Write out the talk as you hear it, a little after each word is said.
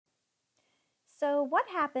So what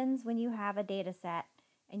happens when you have a data set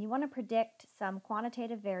and you want to predict some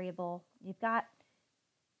quantitative variable? You've got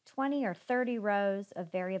 20 or 30 rows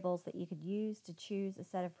of variables that you could use to choose a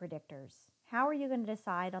set of predictors. How are you going to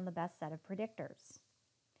decide on the best set of predictors?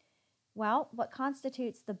 Well, what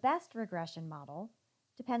constitutes the best regression model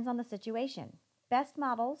depends on the situation. Best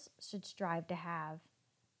models should strive to have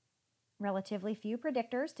relatively few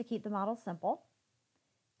predictors to keep the model simple,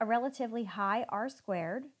 a relatively high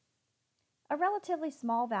R-squared, a relatively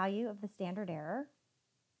small value of the standard error,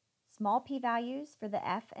 small p-values for the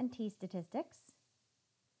F and T statistics,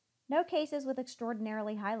 no cases with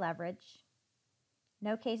extraordinarily high leverage,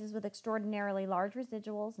 no cases with extraordinarily large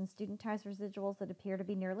residuals and studentized residuals that appear to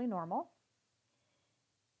be nearly normal,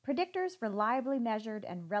 predictors reliably measured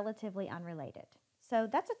and relatively unrelated. So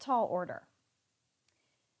that's a tall order.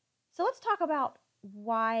 So let's talk about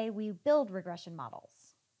why we build regression models.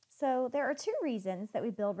 So there are two reasons that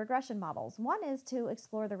we build regression models. One is to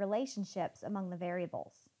explore the relationships among the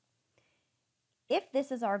variables. If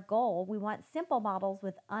this is our goal, we want simple models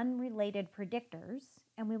with unrelated predictors,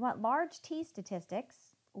 and we want large t statistics,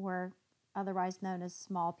 or otherwise known as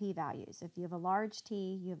small p-values. If you have a large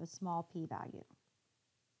t, you have a small p-value.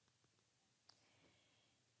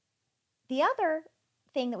 The other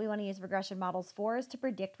thing that we want to use regression models for is to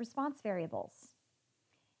predict response variables.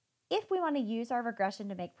 If we want to use our regression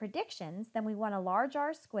to make predictions, then we want a large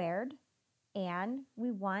R-squared, and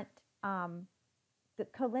we want the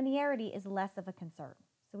collinearity is less of a concern.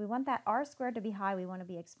 So we want that R-squared to be high. We want to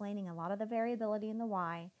be explaining a lot of the variability in the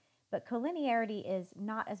Y, but collinearity is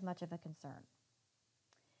not as much of a concern.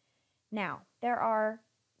 Now, there are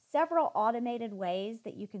several automated ways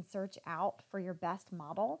that you can search out for your best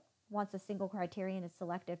model once a single criterion is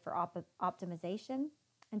selected for optimization.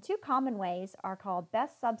 And two common ways are called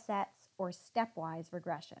best subsets or stepwise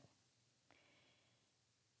regression.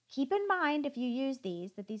 Keep in mind, if you use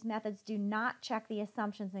these, that these methods do not check the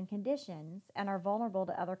assumptions and conditions and are vulnerable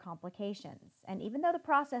to other complications. And even though the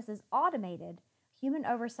process is automated, human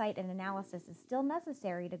oversight and analysis is still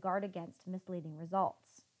necessary to guard against misleading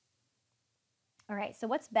results. All right, so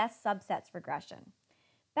what's best subsets regression?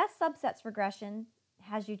 Best subsets regression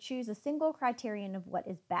has you choose a single criterion of what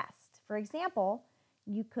is best. For example,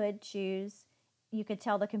 you could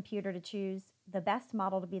tell the computer to choose the best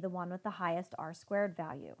model to be the one with the highest R-squared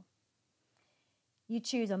value. You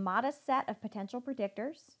choose a modest set of potential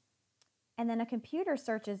predictors, and then a computer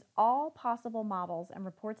searches all possible models and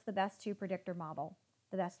reports the best 2 predictor model,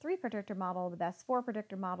 the best 3 predictor model, the best 4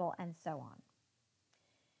 predictor model, and so on.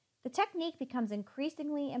 The technique becomes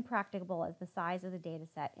increasingly impracticable as the size of the data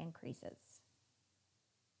set increases.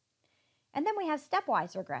 And then we have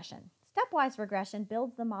stepwise regression. Stepwise regression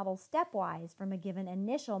builds the model stepwise from a given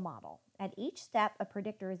initial model. At each step, a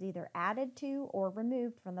predictor is either added to or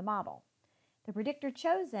removed from the model. The predictor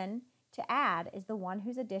chosen to add is the one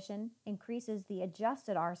whose addition increases the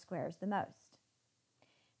adjusted R-squares the most.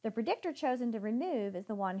 The predictor chosen to remove is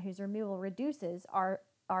the one whose removal reduces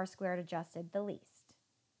R-squared adjusted the least.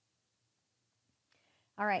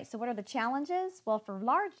 All right, so what are the challenges? Well, for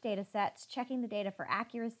large data sets, checking the data for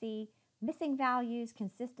accuracy, missing values,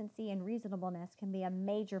 consistency, and reasonableness can be a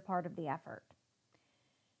major part of the effort.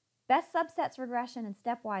 Best subsets regression and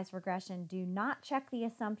stepwise regression do not check the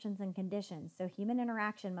assumptions and conditions, so human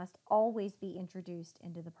interaction must always be introduced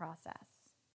into the process.